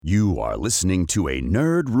You are listening to a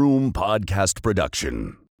Nerd Room podcast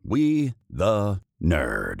production. We, the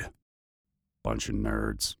nerd. Bunch of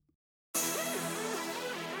nerds.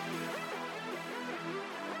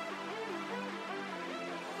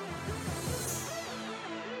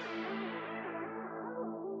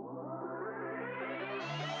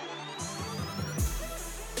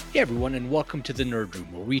 Hey everyone, and welcome to the Nerd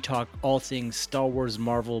Room, where we talk all things Star Wars,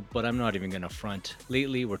 Marvel, but I'm not even going to front.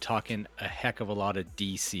 Lately, we're talking a heck of a lot of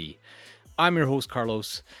DC. I'm your host,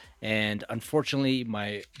 Carlos, and unfortunately,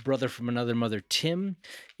 my brother from another mother, Tim,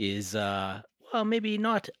 is, well, maybe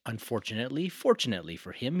not unfortunately, fortunately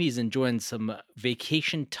for him, he's enjoying some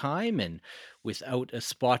vacation time and without a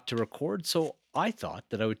spot to record, so I thought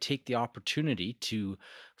that I would take the opportunity to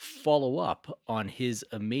follow up on his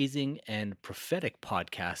amazing and prophetic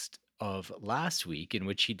podcast of last week, in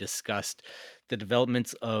which he discussed the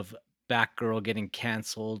developments of Batgirl getting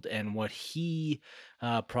canceled and what he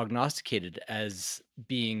prognosticated as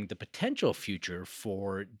being the potential future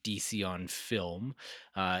for DC on film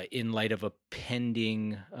in light of a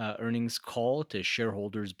pending earnings call to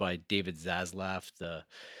shareholders by David Zaslav, the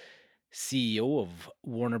CEO of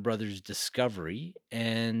Warner Brothers Discovery.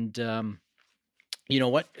 And you know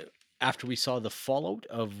what? After we saw the fallout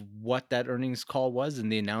of what that earnings call was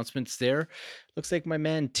and the announcements there, looks like my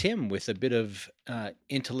man Tim, with a bit of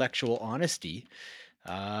intellectual honesty,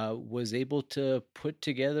 was able to put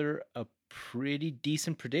together a pretty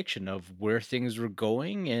decent prediction of where things were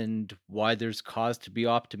going and why there's cause to be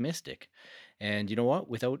optimistic. And you know what?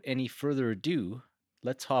 Without any further ado,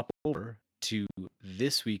 let's hop over to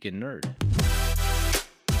This Week in Nerd.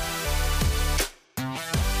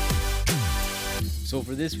 So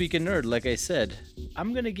for This Week in Nerd, like I said,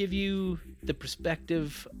 I'm going to give you the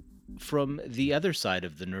perspective from the other side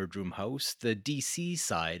of the Nerd Room house, the DC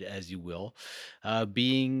side, as you will,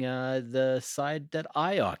 being the side that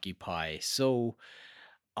I occupy. So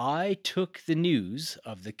I took the news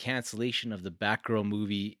of the cancellation of the Batgirl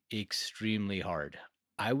movie extremely hard.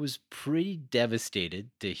 I was pretty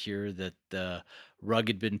devastated to hear that the rug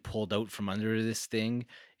had been pulled out from under this thing.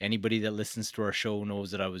 Anybody that listens to our show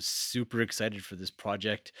knows that I was super excited for this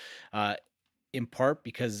project, uh, in part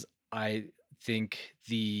because I think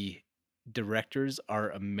the directors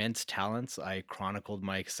are immense talents. I chronicled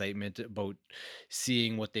my excitement about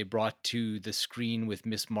seeing what they brought to the screen with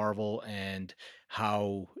Miss Marvel and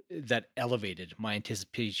how that elevated my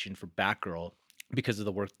anticipation for Batgirl because of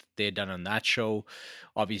the work that they had done on that show.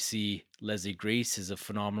 Obviously, Leslie Grace is a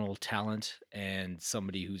phenomenal talent and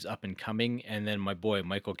somebody who's up and coming. And then my boy,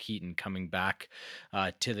 Michael Keaton, coming back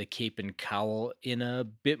to the Cape and Cowl in a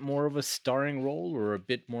bit more of a starring role or a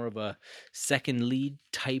bit more of a second lead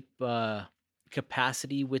type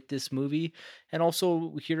capacity with this movie. And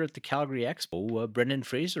also here at the Calgary Expo, Brendan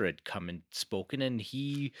Fraser had come and spoken, and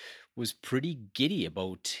he was pretty giddy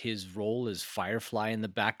about his role as Firefly in the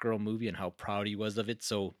Batgirl movie and how proud he was of it.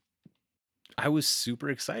 So I was super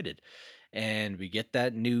excited. And we get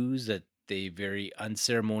that news that they very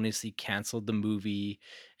unceremoniously canceled the movie.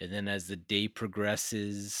 And then as the day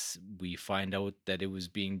progresses, we find out that it was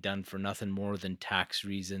being done for nothing more than tax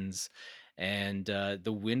reasons. And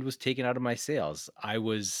the wind was taken out of my sails. I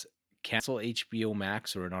was cancel HBO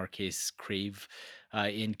Max, or in our case, Crave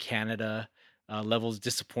in Canada. Levels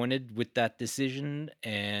disappointed with that decision.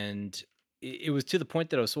 And it was to the point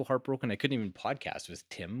that I was so heartbroken I couldn't even podcast with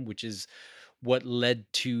Tim, which is what led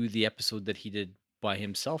to the episode that he did by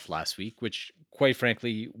himself last week, which quite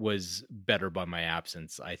frankly was better by my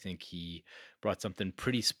absence. I think he brought something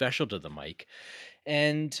pretty special to the mic.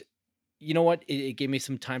 And you know what? It gave me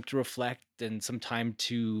some time to reflect and some time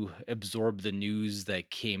to absorb the news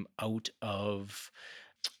that came out of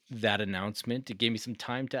that announcement. It gave me some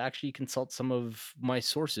time to actually consult some of my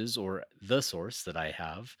sources, or the source that I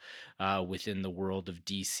have within the world of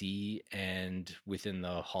DC and within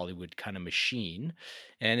the Hollywood kind of machine.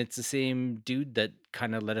 And it's the same dude that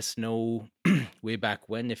kind of let us know way back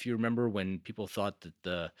when, if you remember, when people thought that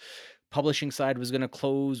the publishing side was going to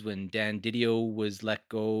close, when Dan Didio was let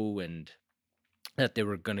go, and that they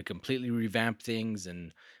were going to completely revamp things.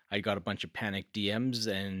 And I got a bunch of panic DMs,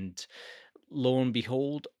 and lo and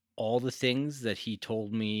behold, all the things that he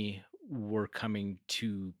told me were coming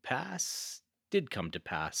to pass did come to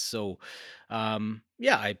pass. So,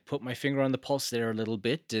 yeah, I put my finger on the pulse there a little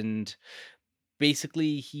bit, and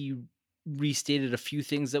basically he restated a few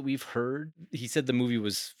things that we've heard. He said the movie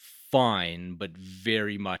was fine, but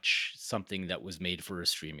very much something that was made for a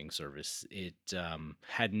streaming service. It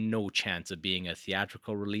had no chance of being a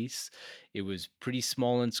theatrical release. It was pretty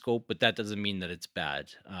small in scope, but that doesn't mean that it's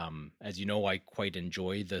bad. As you know, I quite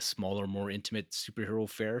enjoy the smaller, more intimate superhero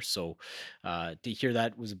fare. So to hear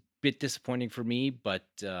that was a bit disappointing for me, but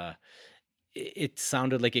it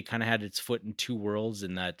sounded like it kind of had its foot in two worlds,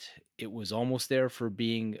 in that it was almost there for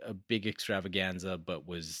being a big extravaganza, but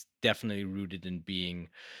was definitely rooted in being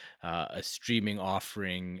a streaming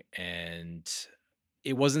offering. And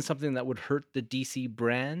it wasn't something that would hurt the DC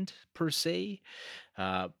brand per se,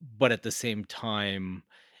 but at the same time,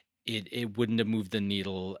 it wouldn't have moved the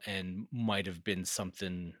needle and might have been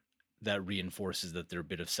something that reinforces that they're a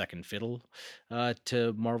bit of second fiddle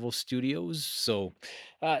to Marvel Studios. So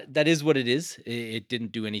that is what it is. It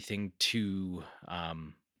didn't do anything to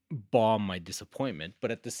bomb my disappointment,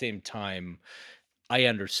 but at the same time, I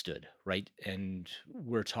understood, right? And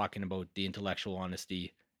we're talking about the intellectual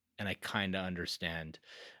honesty, and I kind of understand.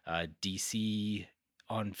 DC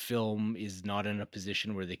on film is not in a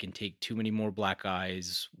position where they can take too many more black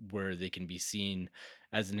eyes, where they can be seen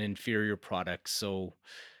as an inferior product. So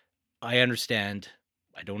I understand.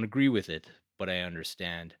 I don't agree with it, but I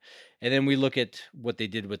understand. And then we look at what they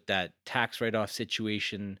did with that tax write off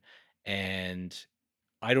situation, and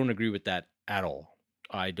I don't agree with that at all.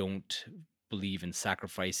 I don't believe in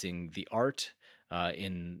sacrificing the art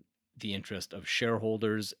in the interest of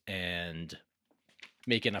shareholders and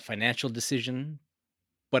making a financial decision,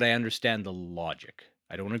 but I understand the logic.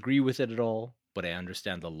 I don't agree with it at all, but I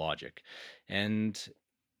understand the logic. And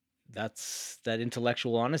that's that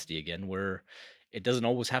intellectual honesty again, where it doesn't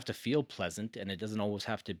always have to feel pleasant and it doesn't always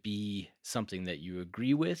have to be something that you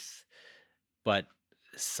agree with, but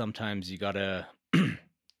sometimes you got to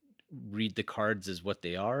read the cards as what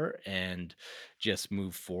they are and just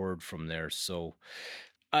move forward from there. So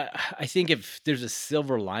I think if there's a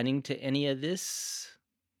silver lining to any of this,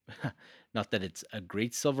 not that it's a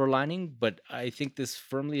great silver lining, but I think this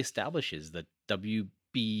firmly establishes that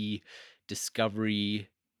WB Discovery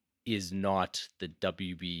is not the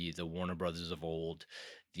WB, the Warner Brothers of old,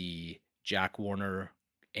 the Jack Warner,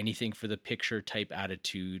 anything for the picture type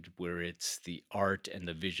attitude, where it's the art and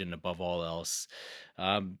the vision above all else.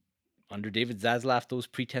 Um, Under David Zaslav, those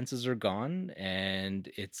pretenses are gone, and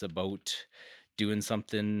it's about doing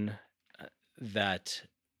something that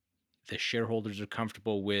the shareholders are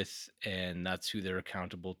comfortable with, and that's who they're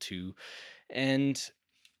accountable to. And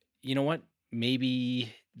you know what?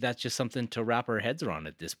 Maybe that's just something to wrap our heads around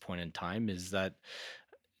at this point in time, is that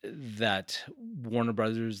Warner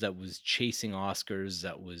Brothers that was chasing Oscars,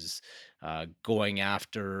 that was going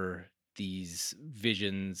after these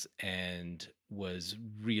visions and was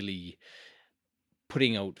really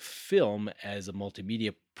putting out film as a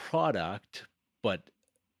multimedia product, but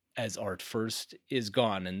as art first, is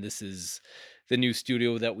gone. And this is the new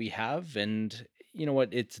studio that we have. And you know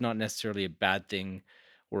what? It's not necessarily a bad thing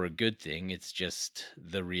or a good thing. It's just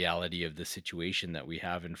the reality of the situation that we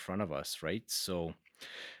have in front of us, right? So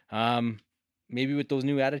um, maybe with those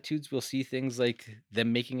new attitudes, we'll see things like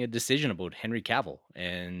them making a decision about Henry Cavill.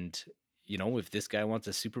 And, you know, if this guy wants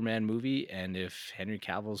a Superman movie and if Henry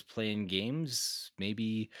Cavill's playing games,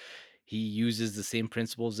 maybe he uses the same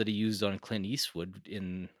principles that he used on Clint Eastwood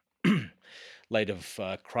in light of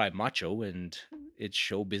Cry Macho, and it's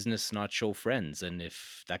show business, not show friends. And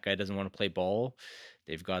if that guy doesn't want to play ball,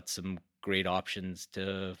 they've got some great options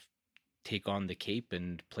to take on the cape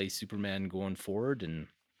and play Superman going forward. And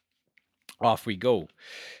off we go.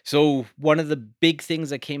 So one of the big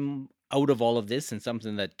things that came out of all of this, and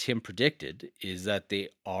something that Tim predicted, is that they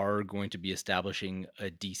are going to be establishing a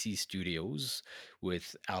DC Studios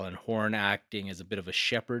with Alan Horn acting as a bit of a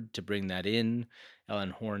shepherd to bring that in. Alan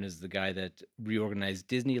Horn is the guy that reorganized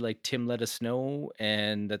Disney, like Tim let us know,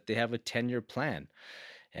 and that they have a 10-year plan.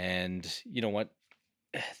 And you know what?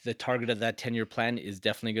 The target of that 10-year plan is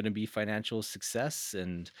definitely going to be financial success,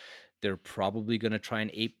 and they're probably going to try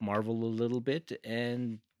and ape Marvel a little bit.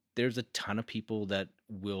 And there's a ton of people that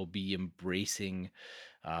will be embracing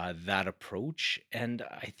that approach, and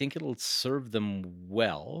I think it'll serve them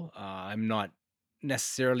well. I'm not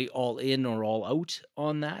necessarily all in or all out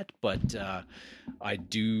on that, but I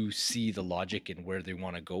do see the logic in where they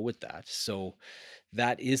want to go with that. So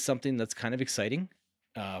that is something that's kind of exciting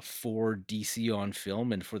for DC on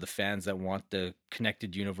film and for the fans that want the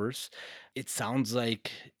connected universe. It sounds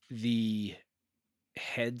like the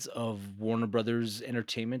heads of Warner Brothers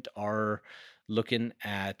Entertainment are looking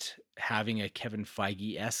at having a Kevin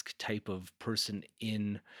Feige esque type of person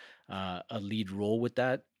in a lead role with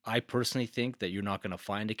that. I personally think that you're not going to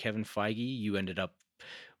find a Kevin Feige. You ended up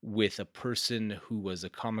with a person who was a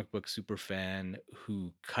comic book super fan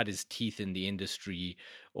who cut his teeth in the industry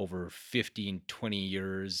over 15, 20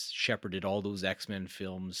 years, shepherded all those X-Men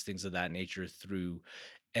films, things of that nature through,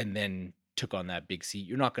 and then took on that big seat.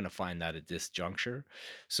 You're not going to find that at this juncture.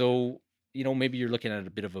 So, maybe you're looking at a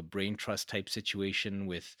bit of a brain trust type situation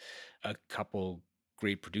with a couple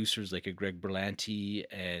great producers like a Greg Berlanti,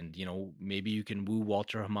 and maybe you can woo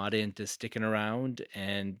Walter Hamada into sticking around,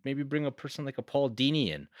 and maybe bring a person like a Paul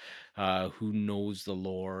Dini in, who knows the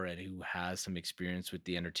lore and who has some experience with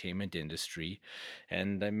the entertainment industry.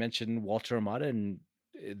 And I mentioned Walter Hamada, and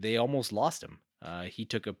they almost lost him. He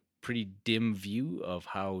took a pretty dim view of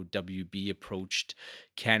how WB approached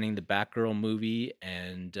canning the Batgirl movie,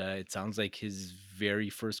 and it sounds like his very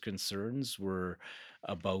first concerns were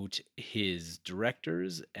about his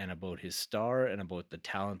directors and about his star and about the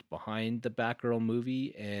talent behind the Batgirl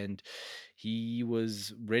movie, and he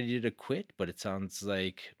was ready to quit. But it sounds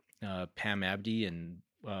like Pam Abdi and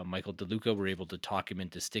Michael DeLuca were able to talk him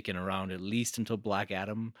into sticking around at least until Black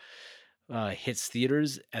Adam hits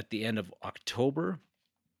theaters at the end of October,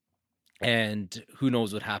 and who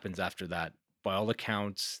knows what happens after that. By all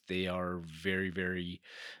accounts, they are very, very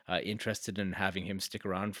interested in having him stick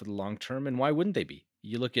around for the long term. And why wouldn't they be?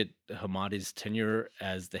 You look at Hamadi's tenure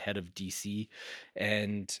as the head of DC,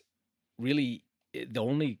 and really the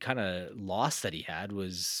only kind of loss that he had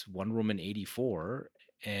was Wonder Woman 84.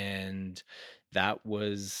 And that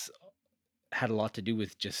was had a lot to do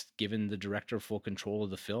with just giving the director full control of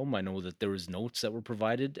the film. I know that there was notes that were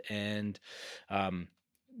provided, and um,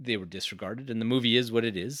 they were disregarded. And the movie is what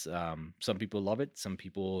it is. Some people love it, some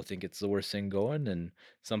people think it's the worst thing going, and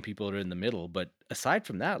some people are in the middle. But aside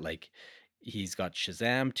from that, like, he's got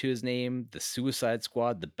Shazam to his name, The Suicide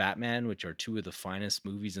Squad, The Batman, which are two of the finest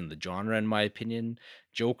movies in the genre, in my opinion.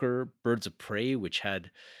 Joker, Birds of Prey, which had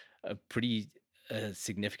a pretty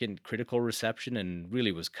significant critical reception and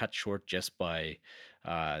really was cut short just by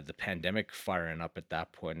the pandemic firing up at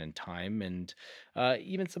that point in time. And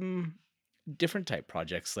even some different type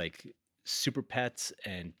projects like Super Pets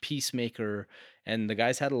and Peacemaker. And the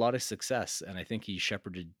guy's had a lot of success. And I think he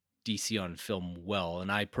shepherded DC on film well.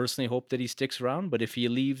 And I personally hope that he sticks around. But if he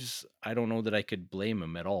leaves, I don't know that I could blame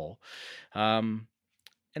him at all. Um,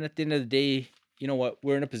 and at the end of the day, you know what?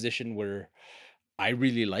 We're in a position where I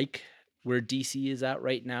really like where DC is at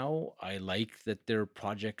right now. I like that their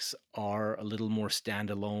projects are a little more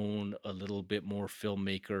standalone, a little bit more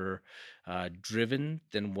filmmaker driven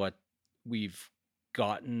than what we've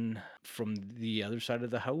gotten from the other side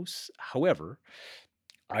of the house. However,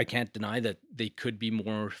 I can't deny that they could be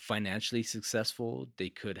more financially successful. They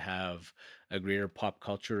could have a greater pop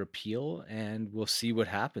culture appeal, and we'll see what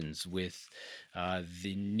happens with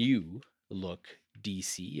the new look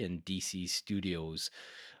DC and DC Studios.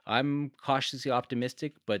 I'm cautiously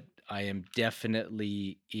optimistic, but I am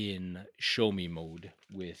definitely in show me mode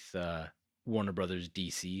with Warner Brothers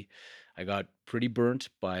DC. I got pretty burnt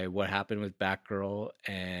by what happened with Batgirl,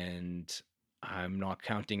 and I'm not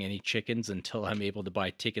counting any chickens until I'm able to buy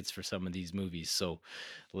tickets for some of these movies. So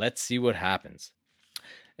let's see what happens.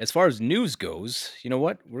 As far as news goes, you know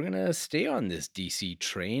what? We're going to stay on this DC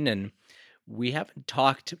train, and we haven't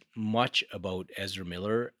talked much about Ezra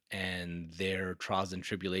Miller and their trials and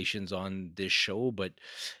tribulations on this show, but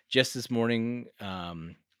just this morning,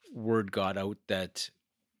 word got out that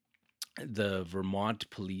the Vermont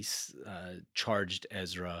police charged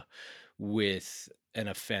Ezra with an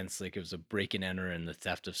offense, like it was a break and enter and the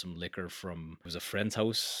theft of some liquor from, it was a friend's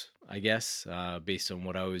house, I guess, based on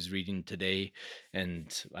what I was reading today.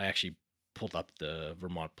 And I actually pulled up the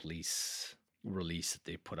Vermont police release that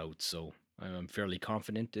they put out, so I'm fairly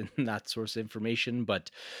confident in that source of information. But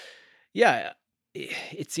yeah,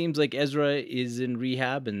 it seems like Ezra is in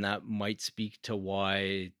rehab, and that might speak to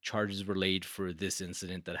why charges were laid for this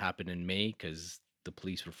incident that happened in May, because the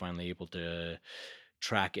police were finally able to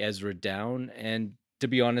track Ezra down. And to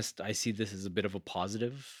be honest, I see this as a bit of a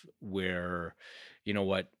positive where, you know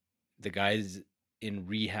what, the guys in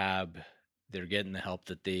rehab, they're getting the help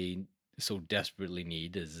that they so desperately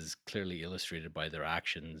need, as is clearly illustrated by their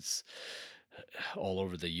actions all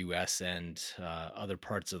over the US and other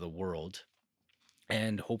parts of the world.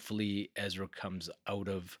 And hopefully Ezra comes out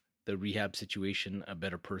of the rehab situation a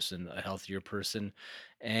better person, a healthier person.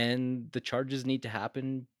 And the charges need to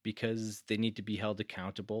happen because they need to be held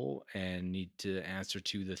accountable and need to answer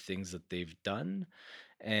to the things that they've done.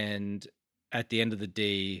 And at the end of the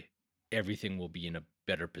day, everything will be in a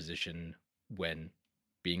better position when,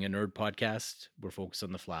 being a nerd podcast, we're focused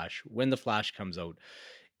on the Flash. When the Flash comes out,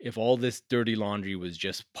 if all this dirty laundry was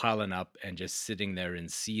just piling up and just sitting there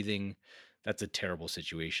and seething, that's a terrible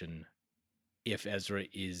situation. if Ezra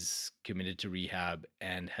is committed to rehab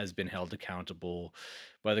and has been held accountable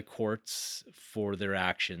by the courts for their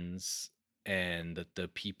actions, and that the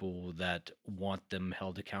people that want them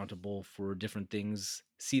held accountable for different things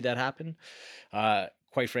see that happen.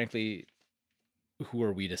 Quite frankly, who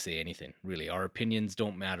are we to say anything, really? Our opinions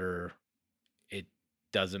don't matter. It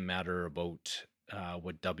doesn't matter about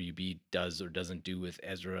what WB does or doesn't do with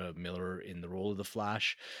Ezra Miller in the role of the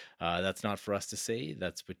Flash. That's not for us to say.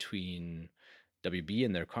 That's between WB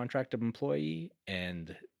and their contracted employee,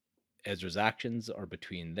 and Ezra's actions are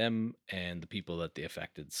between them and the people that they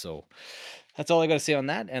affected. So that's all I got to say on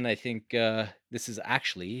that. And I think this is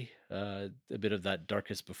actually a bit of that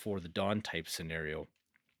darkest before the dawn type scenario.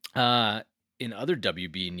 Uh, in other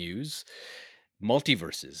WB news,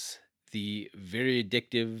 multiverses, the very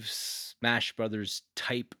addictive Smash Brothers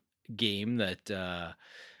type game that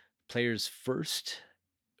players first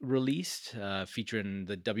released, featuring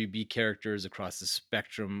the WB characters across the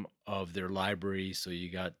spectrum of their library. So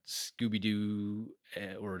you got Scooby Doo,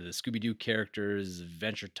 or the Scooby Doo characters,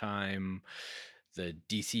 Adventure Time, the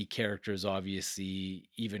DC characters, obviously,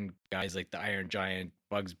 even guys like the Iron Giant,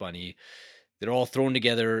 Bugs Bunny. They're all thrown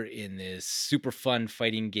together in this super fun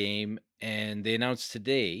fighting game. And they announced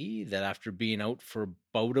today that after being out for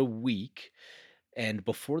about a week, and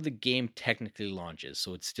before the game technically launches,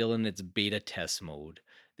 so it's still in its beta test mode,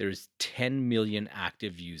 there's 10 million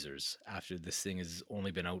active users after this thing has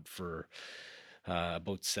only been out for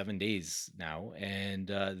about 7 days now. And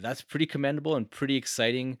that's pretty commendable and pretty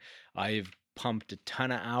exciting. I've pumped a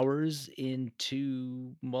ton of hours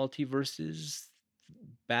into multiverses.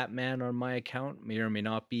 Batman on my account may or may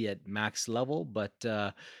not be at max level, but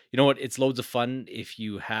you know what? It's loads of fun if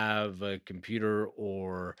you have a computer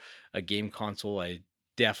or a game console. I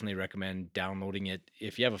definitely recommend downloading it.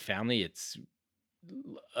 If you have a family, it's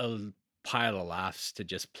a pile of laughs to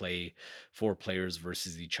just play four players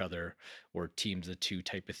versus each other, or teams of two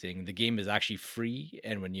type of thing. The game is actually free,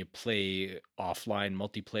 and when you play offline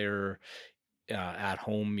multiplayer at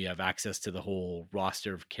home, you have access to the whole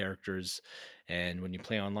roster of characters. And when you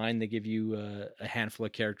play online, they give you a handful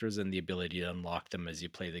of characters and the ability to unlock them as you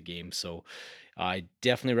play the game. So I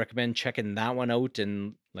definitely recommend checking that one out.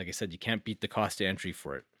 And like I said, you can't beat the cost of entry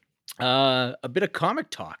for it. A bit of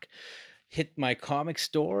comic talk. Hit my comic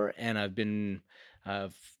store, and I've been uh,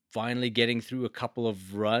 finally getting through a couple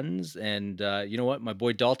of runs. And you know what, my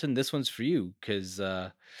boy Dalton, this one's for you, because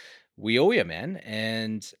we owe you, man.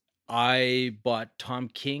 And I bought Tom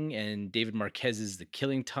King and David Marquez's The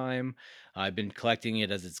Killing Time. I've been collecting it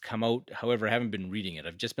as it's come out. However, I haven't been reading it.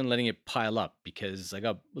 I've just been letting it pile up because I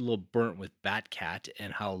got a little burnt with Batcat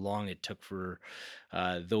and how long it took for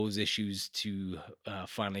those issues to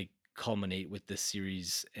finally culminate with this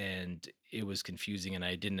series. And it was confusing, and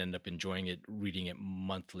I didn't end up enjoying it, reading it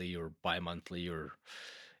monthly or bi-monthly or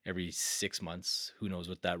every 6 months. Who knows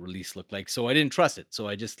what that release looked like? So I didn't trust it. So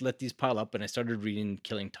I just let these pile up, and I started reading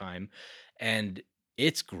Killing Time, and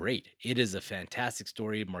it's great. It is a fantastic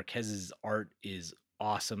story. Marquez's art is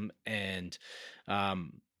awesome, and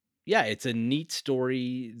um, yeah, it's a neat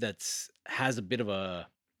story that's has a bit of a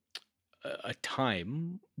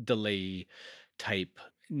time delay type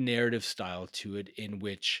narrative style to it, in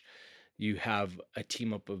which you have a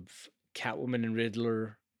team up of Catwoman and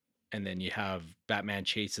Riddler, and then you have Batman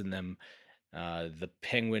chasing them. The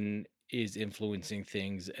Penguin is influencing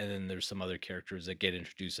things, and then there's some other characters that get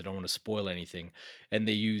introduced. I don't want to spoil anything, and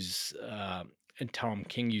they use and Tom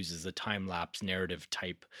King uses a time lapse narrative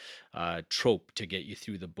type trope to get you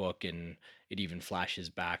through the book, and it even flashes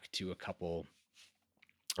back to a couple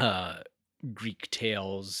uh Greek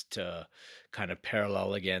tales to kind of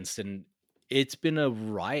parallel against. And it's been a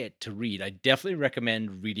riot to read. I definitely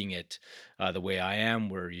recommend reading it the way I am,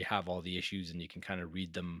 where you have all the issues and you can kind of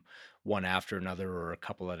read them one after another or a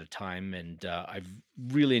couple at a time. And I've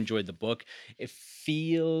really enjoyed the book. It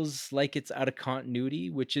feels like it's out of continuity,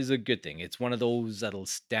 which is a good thing. It's one of those that'll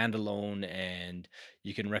stand alone, and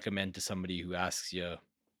you can recommend to somebody who asks you,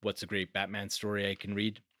 what's a great Batman story I can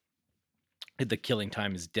read? The Killing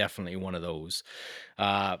Time is definitely one of those.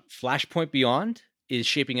 Flashpoint Beyond is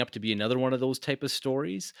shaping up to be another one of those type of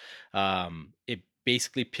stories. It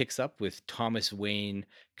basically picks up with Thomas Wayne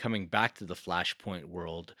coming back to the Flashpoint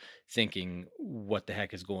world, thinking, "What the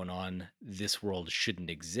heck is going on? This world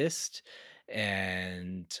shouldn't exist,"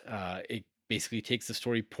 and it basically takes the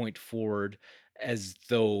story point forward as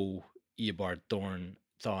though Eobard Thawne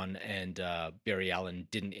and Barry Allen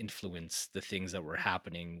didn't influence the things that were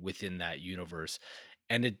happening within that universe.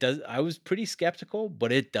 And it does, I was pretty skeptical,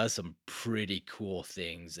 but it does some pretty cool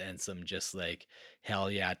things and some just like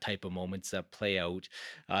hell yeah type of moments that play out.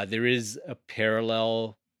 There is a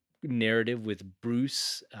parallel narrative with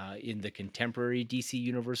Bruce in the contemporary DC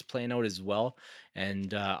universe playing out as well.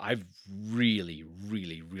 And I've really,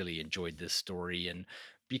 really, really enjoyed this story. And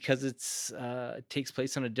because it takes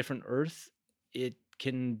place on a different Earth, it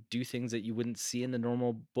can do things that you wouldn't see in the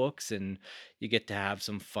normal books, and you get to have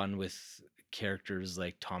some fun with characters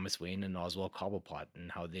like Thomas Wayne and Oswald Cobblepot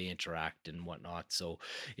and how they interact and whatnot. So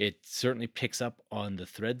it certainly picks up on the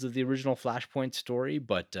threads of the original Flashpoint story,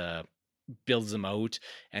 but builds them out,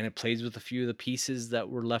 and it plays with a few of the pieces that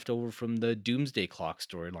were left over from the Doomsday Clock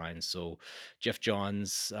storyline. So Jeff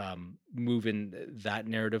Johns moving that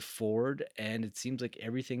narrative forward, and it seems like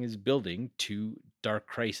everything is building to Dark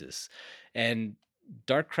Crisis. And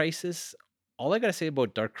Dark Crisis, all I gotta say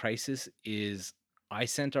about Dark Crisis is I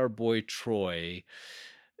sent our boy Troy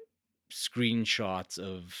screenshots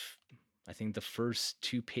of, I think, the first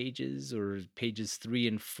two pages or pages 3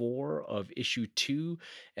 and 4 of issue 2,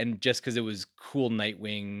 and just because it was cool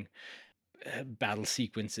Nightwing battle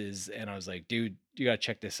sequences, and I was like, dude, you gotta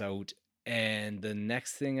check this out. And the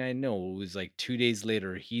next thing I know, it was like 2 days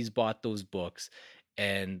later, he's bought those books,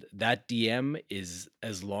 and that DM is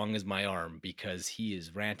as long as my arm because he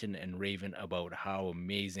is ranting and raving about how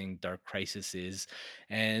amazing Dark Crisis is.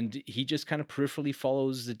 And he just kind of peripherally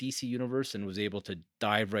follows the DC universe and was able to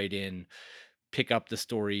dive right in, pick up the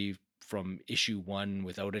story from issue 1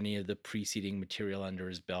 without any of the preceding material under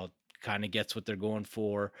his belt, kind of gets what they're going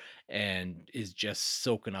for, and is just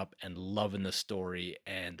soaking up and loving the story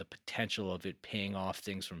and the potential of it paying off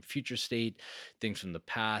things from future state, things from the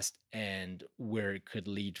past, and where it could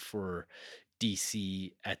lead for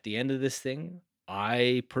DC at the end of this thing.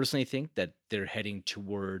 I personally think that they're heading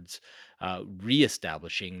towards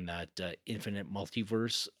reestablishing that infinite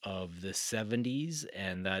multiverse of the 70s,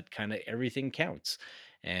 and that kind of everything counts.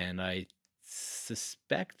 And I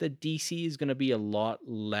suspect that DC is going to be a lot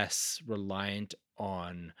less reliant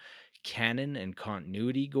on canon and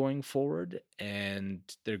continuity going forward, and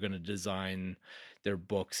they're going to design their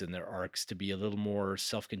books and their arcs to be a little more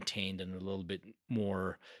self-contained and a little bit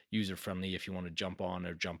more user friendly if you want to jump on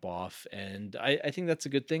or jump off. And I think that's a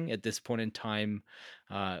good thing at this point in time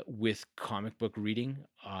with comic book reading.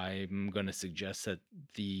 I'm going to suggest that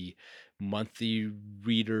the monthly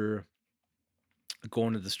reader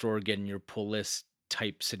going to the store, getting your pull list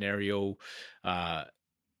type scenario uh,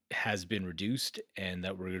 has been reduced, and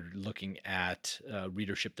that we're looking at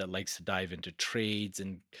readership that likes to dive into trades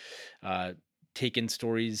and uh, take in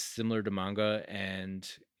stories similar to manga. And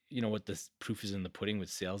you know what, the proof is in the pudding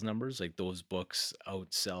with sales numbers. Like those books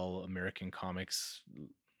outsell American comics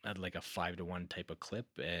at like a 5 to 1 type of clip.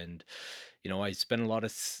 And I spend a lot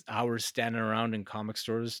of hours standing around in comic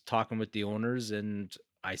stores talking with the owners, and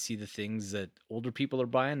I see the things that older people are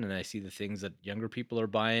buying and I see the things that younger people are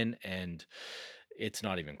buying, and it's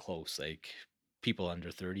not even close. Like people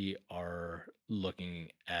under 30 are looking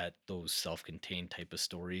at those self-contained type of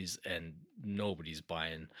stories, and nobody's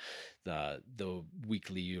buying the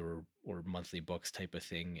weekly or monthly books type of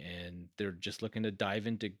thing, and they're just looking to dive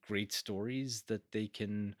into great stories that they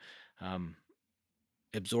can um,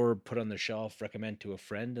 absorb, put on their shelf, recommend to a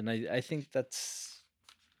friend. And I think that's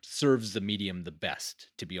serves the medium the best,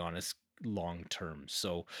 to be honest, long term.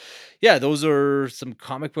 So yeah, those are some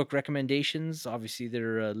comic book recommendations. Obviously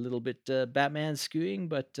they're a little bit Batman skewing,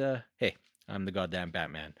 but hey, I'm the goddamn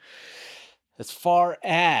Batman. As far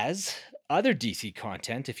as other DC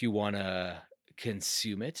content, if you want to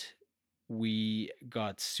consume it, we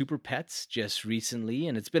got Super Pets just recently,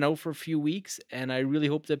 and it's been out for a few weeks. And I really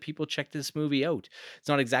hope that people check this movie out. It's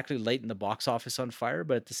not exactly lighting the box office on fire,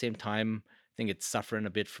 but at the same time, I think it's suffering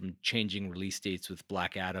a bit from changing release dates with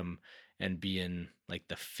Black Adam and being like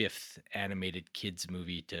the fifth animated kids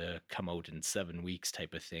movie to come out in 7 weeks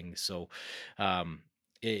type of thing. So, um,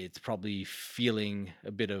 it's probably feeling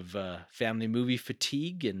a bit of family movie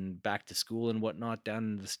fatigue and back to school and whatnot down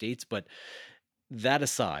in the States. But that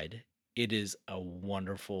aside, it is a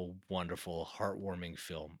wonderful, wonderful, heartwarming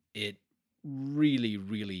film. It really,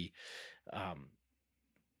 really um,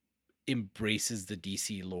 embraces the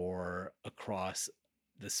DC lore across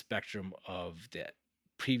the spectrum of the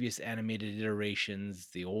previous animated iterations,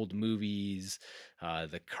 the old movies,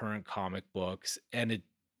 the current comic books, and it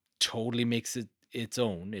totally makes it its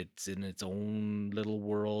own. It's in its own little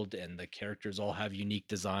world, and the characters all have unique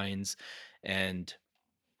designs, and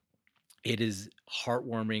it is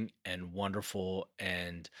heartwarming and wonderful.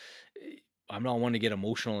 And I'm not one to get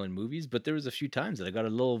emotional in movies, but there was a few times that I got a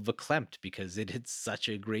little verklempt because it did such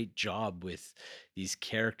a great job with these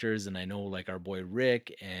characters. And I know like our boy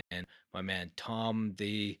Rick and my man Tom,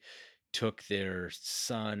 they took their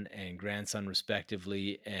son and grandson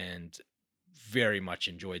respectively and very much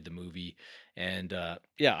enjoyed the movie. And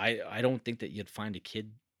yeah, I don't think that you'd find a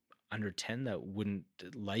kid under 10 that wouldn't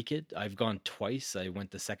like it. I've gone twice. I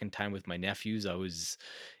went the second time with my nephews. I was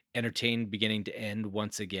entertained beginning to end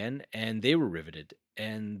once again, and they were riveted.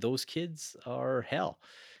 And those kids are hell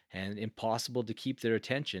and impossible to keep their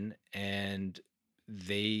attention. And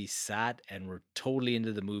they sat and were totally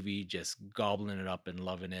into the movie, just gobbling it up and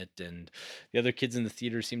loving it. And the other kids in the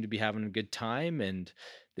theater seemed to be having a good time. And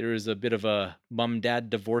there was a bit of a mom dad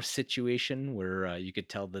divorce situation where you could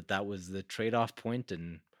tell that that was the trade off point,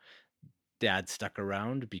 and dad stuck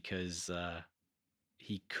around because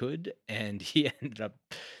he could, and he ended up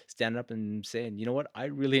standing up and saying, "You know what? I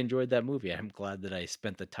really enjoyed that movie. I'm glad that I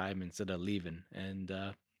spent the time instead of leaving." And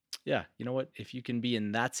yeah, you know what? If you can be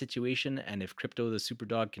in that situation, and if Crypto the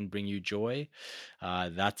Superdog can bring you joy,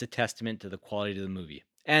 that's a testament to the quality of the movie.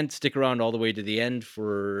 And stick around all the way to the end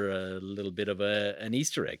for a little bit of an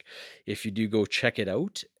Easter egg if you do go check it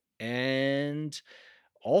out. And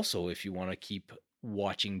also, if you want to keep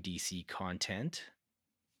watching DC content,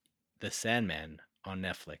 The Sandman on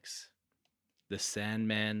Netflix. The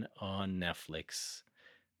Sandman on Netflix.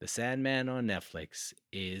 The Sandman on Netflix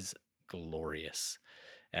is glorious.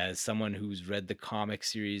 As someone who's read the comic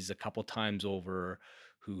series a couple times over,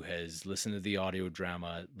 who has listened to the audio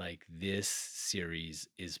drama, like, this series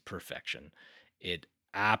is perfection. It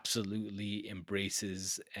absolutely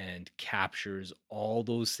embraces and captures all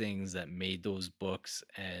those things that made those books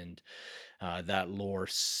and that lore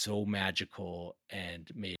so magical,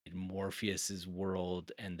 and made Morpheus's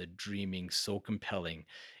world and the dreaming so compelling.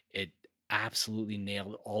 It absolutely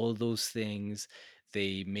nailed all of those things.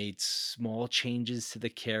 They made small changes to the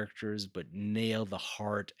characters, but nailed the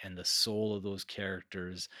heart and the soul of those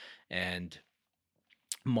characters, and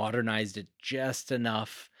modernized it just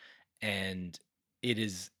enough. And it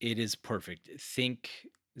is perfect. Think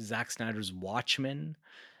Zack Snyder's Watchmen,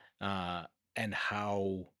 uh, and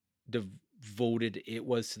how devoted it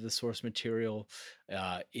was to the source material,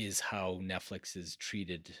 is how Netflix is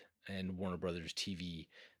treated, and Warner Brothers TV,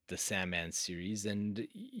 the Sandman series. And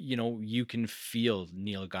you can feel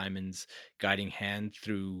Neil Gaiman's guiding hand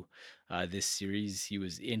through this series. He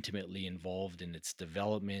was intimately involved in its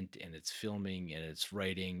development and its filming and its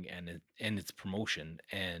writing and its promotion,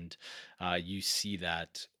 and you see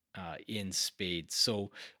that in spades.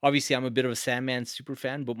 So obviously, I'm a bit of a Sandman super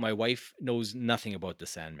fan, but my wife knows nothing about the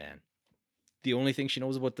Sandman. The only thing she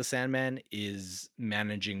knows about the Sandman is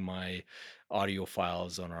managing my audio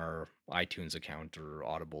files on our iTunes account or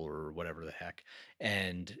Audible or whatever the heck.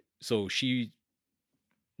 And so she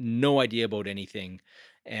no idea about anything,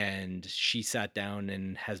 and she sat down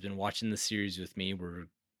and has been watching the series with me. We're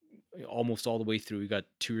almost all the way through. We got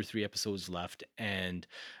 2 or 3 episodes left, and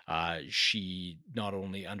she not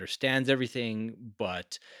only understands everything,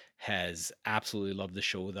 but has absolutely loved the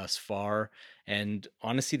show thus far. And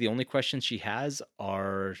honestly, the only questions she has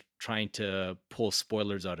are trying to pull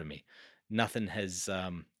spoilers out of me. Nothing has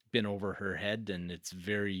been over her head, and it's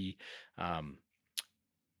very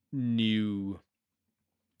new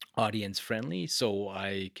audience friendly, so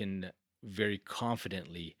I can very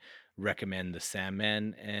confidently recommend the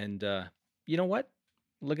Sandman. And you know what?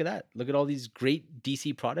 Look at that. Look at all these great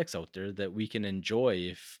DC products out there that we can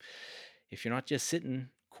enjoy. If you're not just sitting,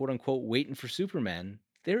 quote unquote, waiting for Superman,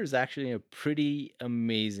 there is actually a pretty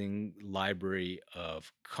amazing library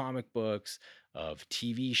of comic books, of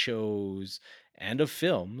TV shows, and of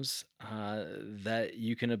films that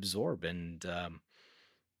you can absorb. And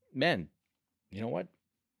man, you know what?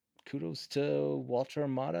 Kudos to Walter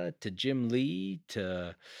Amada, to Jim Lee,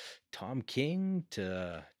 to Tom King,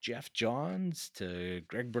 to Jeff Johns, to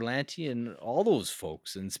Greg Berlanti, and all those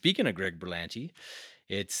folks. And speaking of Greg Berlanti,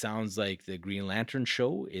 it sounds like the Green Lantern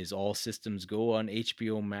show is all systems go on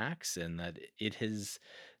HBO Max, and that it has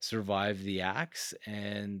survived the axe.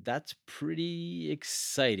 And that's pretty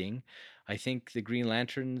exciting. I think the Green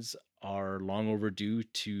Lanterns are long overdue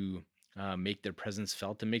to make their presence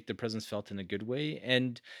felt, and make their presence felt in a good way.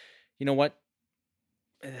 And you know what?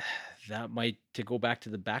 That might, to go back to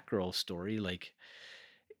the Batgirl story, like,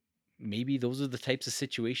 maybe those are the types of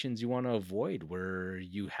situations you want to avoid, where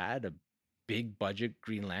you had a big budget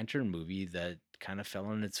Green Lantern movie that kind of fell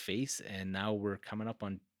on its face, and now we're coming up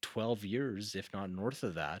on 12 years, if not north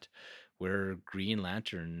of that, where Green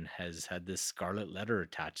Lantern has had this scarlet letter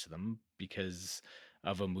attached to them because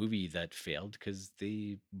of a movie that failed because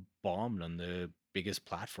they bombed on the biggest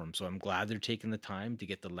platform. So I'm glad they're taking the time to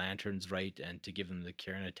get the lanterns right and to give them the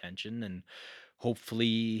care and attention, and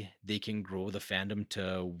hopefully they can grow the fandom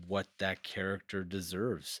to what that character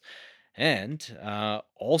deserves. And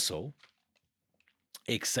also,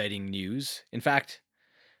 exciting news. In fact,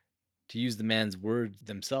 to use the man's words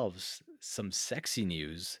themselves, some sexy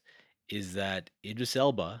news is that Idris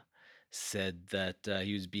Elba said that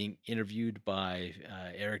he was being interviewed by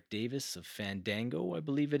Eric Davis of Fandango, I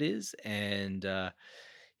believe it is, and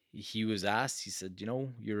he was asked, he said,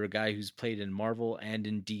 you're a guy who's played in Marvel and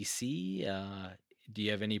in DC. Do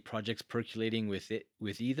you have any projects percolating with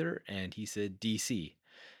either? And he said DC.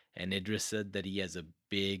 And Idris said that he has a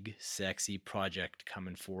big, sexy project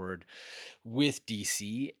coming forward with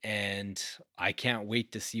DC, and I can't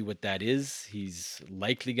wait to see what that is. He's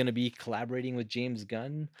likely going to be collaborating with James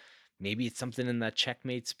Gunn. Maybe it's something in that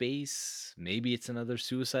checkmate space. Maybe it's another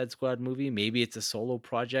Suicide Squad movie. Maybe it's a solo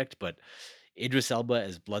project, but Idris Elba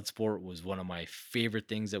as Bloodsport was one of my favorite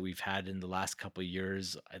things that we've had in the last couple of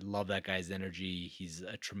years. I love that guy's energy. He's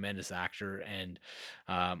a tremendous actor, and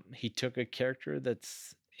he took a character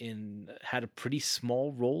that's had a pretty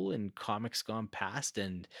small role in comics gone past,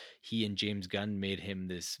 and he and James Gunn made him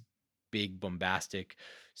this big, bombastic,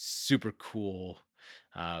 super cool,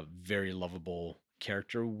 very lovable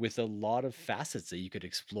character with a lot of facets that you could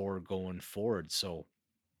explore going forward. So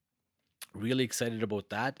really excited about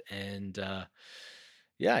that. And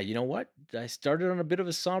yeah, you know what? I started on a bit of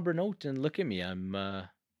a somber note, and look at me. I'm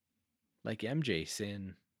like MJ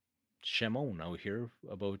saying Shimon out here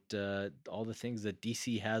about all the things that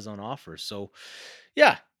DC has on offer. So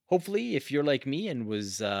yeah, hopefully if you're like me and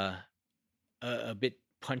was a bit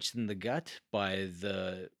punched in the gut by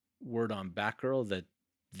the word on Batgirl that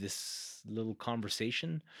this little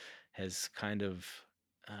conversation has kind of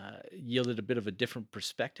yielded a bit of a different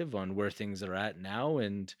perspective on where things are at now.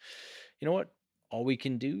 And you know what? All we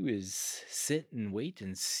can do is sit and wait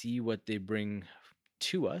and see what they bring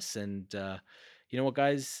to us. And you know what,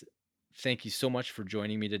 guys? Thank you so much for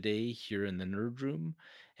joining me today here in the Nerd Room.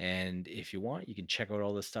 And if you want, you can check out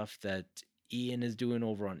all the stuff that Ian is doing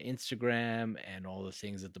over on Instagram and all the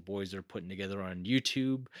things that the boys are putting together on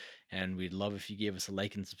YouTube. And we'd love if you gave us a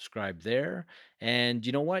like and subscribe there. And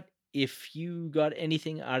you know what? If you got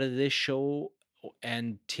anything out of this show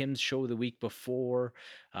and Tim's show the week before,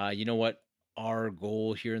 you know what? Our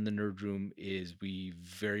goal here in the Nerd Room is we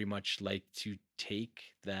very much like to take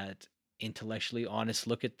that intellectually honest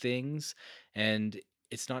look at things, and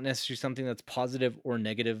it's not necessarily something that's positive or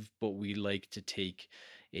negative, but we like to take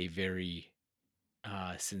a very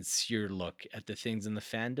sincere look at the things in the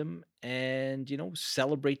fandom and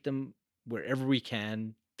celebrate them wherever we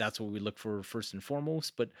can. That's what we look for first and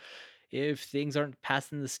foremost. But if things aren't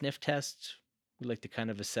passing the sniff test, we like to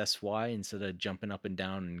kind of assess why instead of jumping up and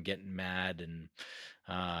down and getting mad and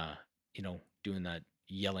doing that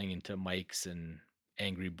yelling into mics and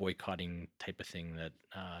angry boycotting type of thing that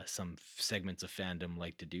some segments of fandom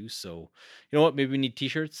like to do. So you know what, maybe we need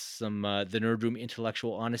t-shirts, some the Nerd Room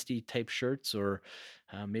intellectual honesty type shirts, or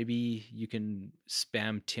maybe you can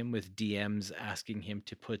spam Tim with DMs asking him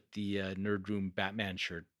to put the Nerd Room Batman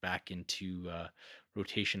shirt back into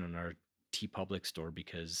rotation on our TeePublic store,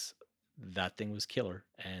 because that thing was killer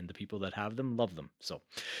and the people that have them love them. So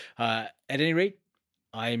at any rate,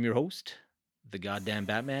 I am your host, the goddamn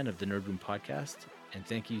Batman of the Nerd Room podcast, and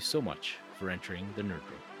thank you so much for entering the Nerd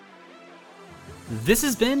Room. This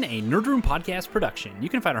has been a Nerd Room podcast production. You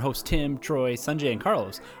can find our hosts Tim, Troy, Sanjay, and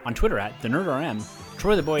Carlos on Twitter at TheNerdRM,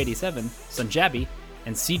 TroyTheBoy87, Sunjabi,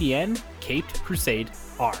 and CDN Caped Crusade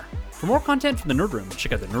R. For more content from the Nerd Room,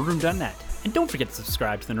 check out thenerdroom.net, and don't forget to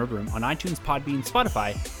subscribe to the Nerd Room on iTunes, Podbean,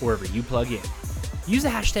 Spotify, or wherever you plug in. Use the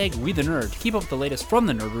hashtag WeTheNerd to keep up with the latest from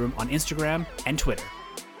the Nerd Room on Instagram and Twitter.